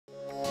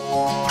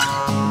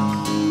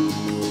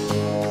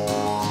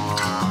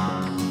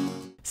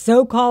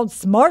So-called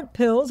smart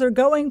pills are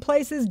going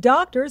places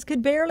doctors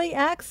could barely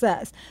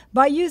access.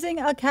 By using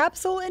a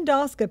capsule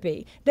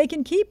endoscopy, they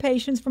can keep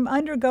patients from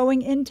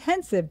undergoing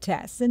intensive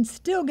tests and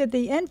still get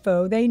the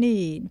info they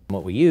need.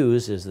 What we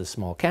use is this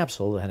small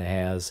capsule that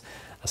has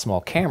a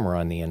small camera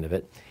on the end of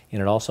it,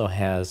 and it also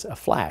has a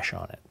flash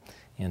on it.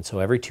 And so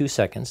every 2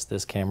 seconds,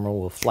 this camera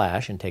will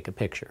flash and take a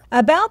picture.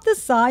 About the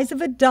size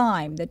of a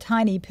dime, the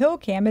tiny pill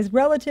cam is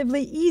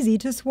relatively easy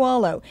to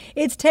swallow.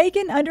 It's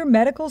taken under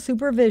medical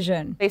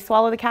supervision. They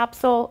swallow the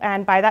capsule,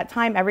 and by that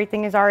time,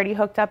 everything is already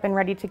hooked up and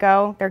ready to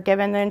go. They're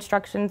given the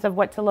instructions of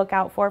what to look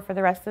out for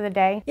the rest of the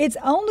day. It's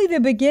only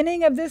the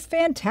beginning of this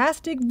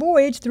fantastic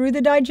voyage through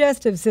the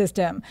digestive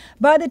system.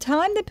 By the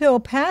time the pill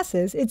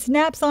passes, it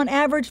snaps on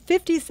average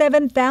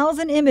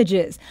 57,000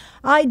 images.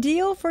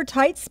 Ideal for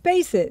tight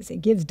spaces,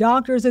 it gives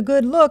doctors a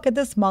good look at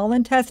the small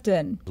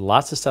intestine.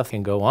 Lots of stuff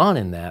can go on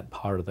in that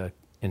part of the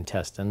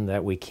intestine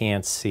that we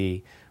can't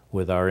see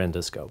with our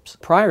endoscopes.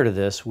 Prior to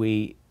this,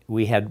 we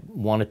had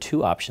one of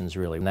two options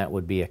really, and that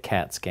would be a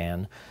CAT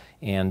scan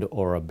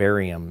or a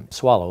barium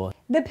swallow.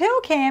 The pill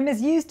cam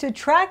is used to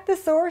track the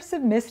source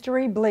of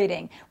mystery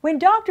bleeding. When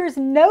doctors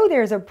know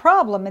there's a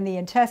problem in the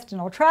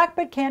intestinal tract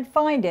but can't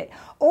find it,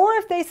 or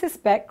if they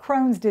suspect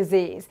Crohn's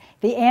disease,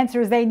 the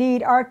answers they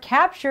need are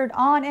captured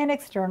on an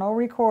external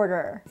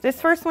recorder. This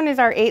first one is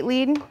our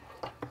 8-lead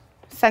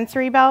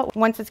sensory belt.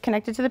 Once it's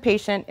connected to the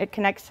patient, it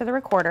connects to the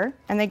recorder,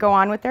 and they go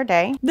on with their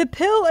day. The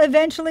pill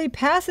eventually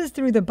passes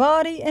through the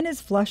body and is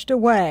flushed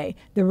away.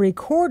 The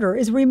recorder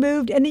is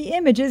removed and the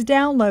image is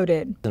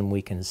downloaded. And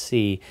we can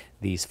see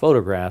these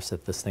photographs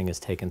that this thing is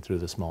taken through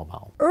the small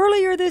bowel.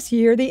 Earlier this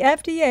year, the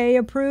FDA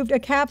approved a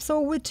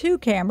capsule with 2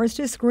 cameras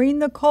to screen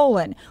the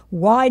colon,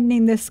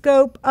 widening the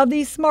scope of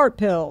these smart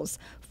pills.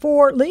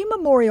 For Lee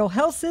Memorial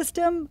Health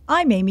System,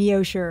 I'm Amy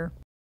OSHIER.